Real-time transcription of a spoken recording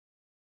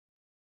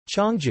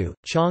Cheongju,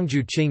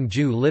 Cheongju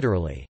Qingju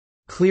literally,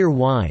 clear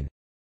wine,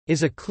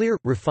 is a clear,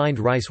 refined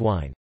rice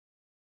wine.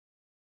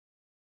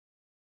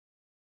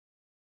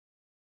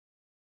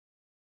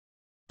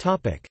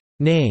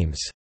 Names.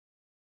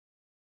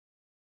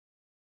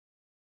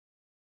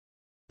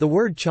 The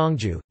word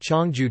Cheongju,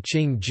 Cheongju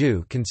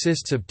Qingju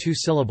consists of two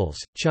syllables,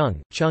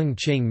 chung, chung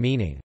qing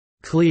meaning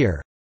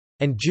clear,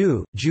 and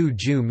ju, ju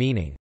ju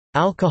meaning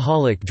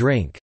alcoholic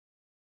drink.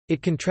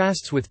 It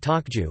contrasts with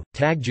Tokju,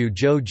 Tagju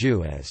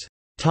Joju as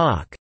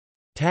tok.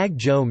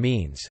 Tagjo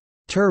means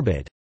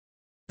turbid.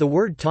 The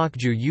word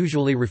Tokju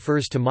usually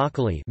refers to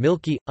makgeolli,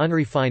 milky,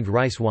 unrefined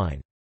rice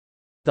wine.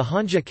 The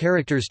Hanja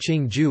characters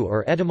Qingju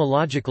are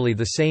etymologically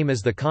the same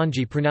as the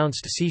kanji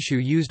pronounced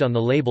sishu used on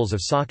the labels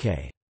of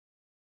sake.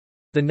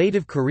 The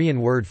native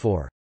Korean word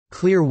for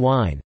clear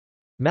wine,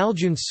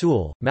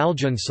 maljunsul,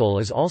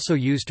 maljunsul, is also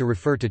used to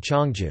refer to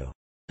Cheongju.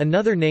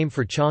 Another name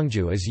for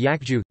Cheongju is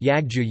yakju,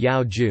 yagju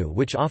yaoju,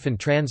 which often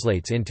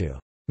translates into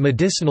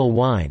medicinal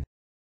wine.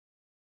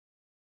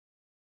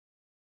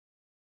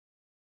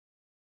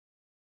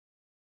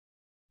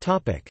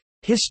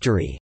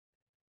 History.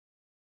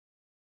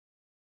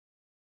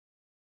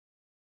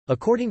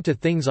 According to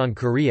Things on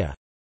Korea,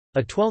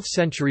 a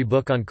 12th-century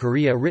book on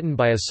Korea written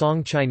by a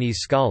Song Chinese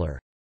scholar,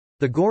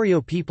 the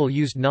Goryeo people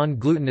used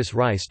non-glutinous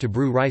rice to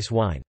brew rice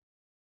wine.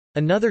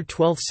 Another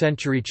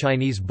 12th-century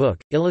Chinese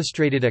book,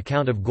 Illustrated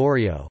Account of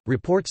Goryeo,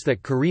 reports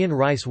that Korean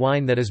rice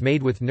wine that is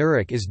made with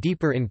nuruk is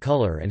deeper in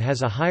color and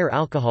has a higher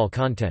alcohol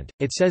content.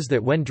 It says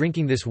that when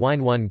drinking this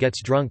wine one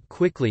gets drunk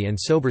quickly and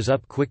sobers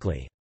up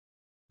quickly.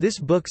 This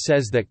book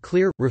says that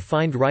clear,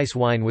 refined rice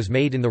wine was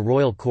made in the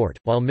royal court,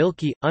 while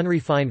milky,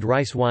 unrefined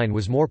rice wine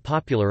was more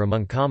popular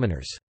among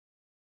commoners.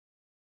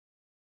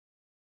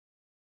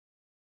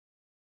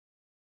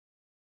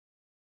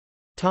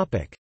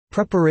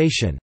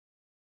 Preparation.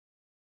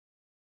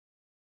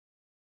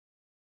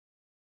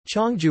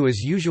 Cheongju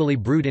is usually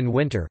brewed in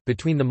winter,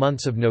 between the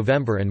months of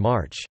November and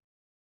March.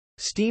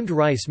 Steamed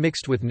rice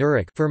mixed with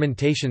nuruk,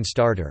 fermentation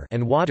starter,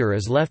 and water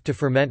is left to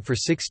ferment for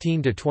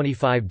 16 to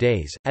 25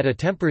 days, at a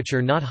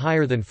temperature not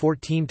higher than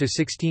 14 to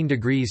 16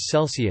 degrees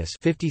Celsius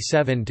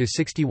 (57 to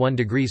 61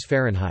 degrees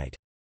Fahrenheit).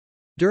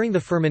 During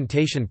the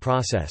fermentation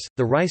process,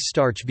 the rice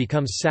starch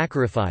becomes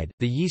saccharified.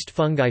 The yeast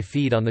fungi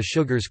feed on the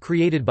sugars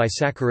created by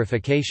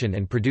saccharification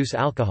and produce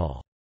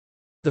alcohol.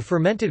 The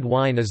fermented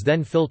wine is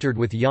then filtered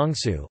with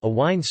yongsu, a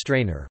wine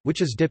strainer,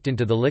 which is dipped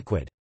into the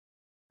liquid.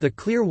 The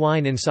clear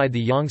wine inside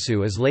the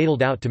yongsu is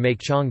ladled out to make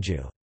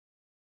cheongju.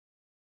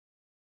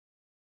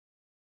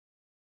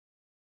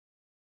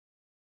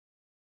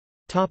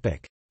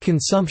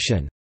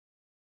 Consumption.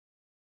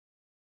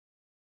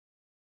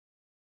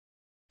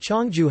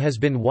 Cheongju has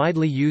been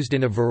widely used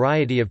in a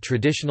variety of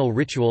traditional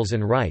rituals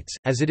and rites,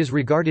 as it is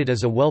regarded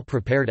as a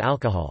well-prepared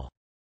alcohol.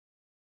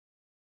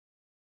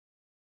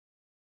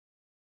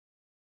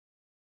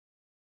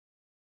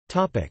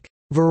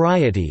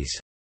 Varieties.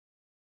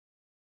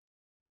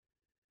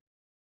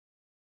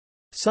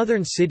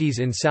 Southern cities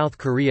in South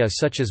Korea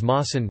such as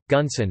Masan,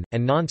 Gunsan,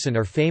 and Nonsan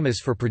are famous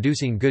for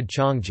producing good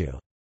cheongju.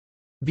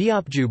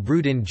 Beopju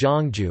brewed in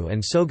Jeongju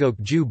and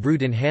Sogokju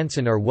brewed in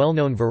Hansan are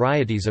well-known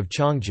varieties of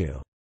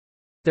cheongju.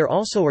 There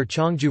also are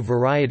cheongju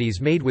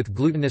varieties made with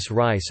glutinous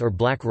rice or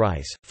black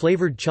rice.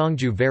 Flavored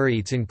cheongju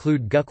varieties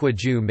include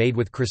gukwa-ju made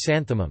with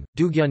chrysanthemum,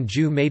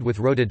 dugyun-ju made with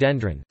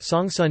rhododendron,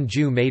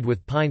 songsun-ju made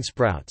with pine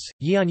sprouts,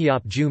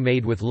 yeonyap-ju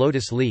made with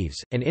lotus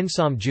leaves, and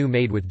insam-ju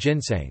made with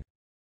ginseng.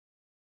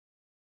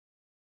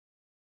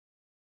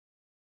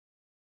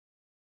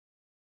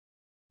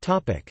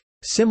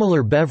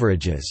 Similar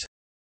beverages.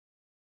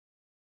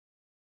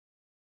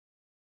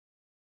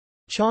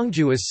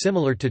 Cheongju is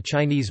similar to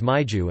Chinese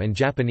maiju and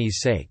Japanese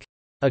sake.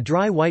 A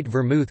dry white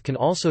vermouth can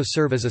also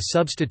serve as a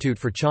substitute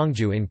for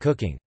cheongju in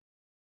cooking.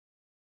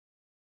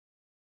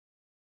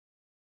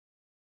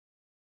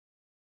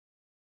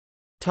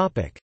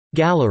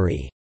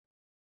 Gallery.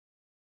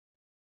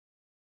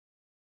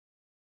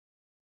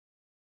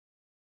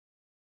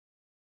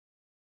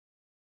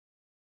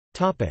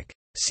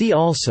 See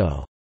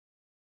also: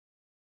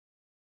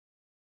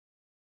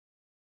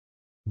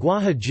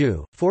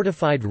 Guaha-ju,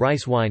 fortified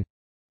rice wine;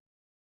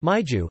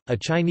 maiju, a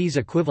Chinese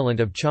equivalent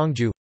of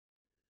cheongju;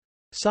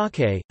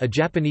 sake, a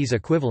Japanese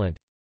equivalent;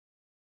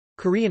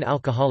 Korean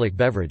alcoholic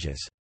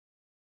beverages.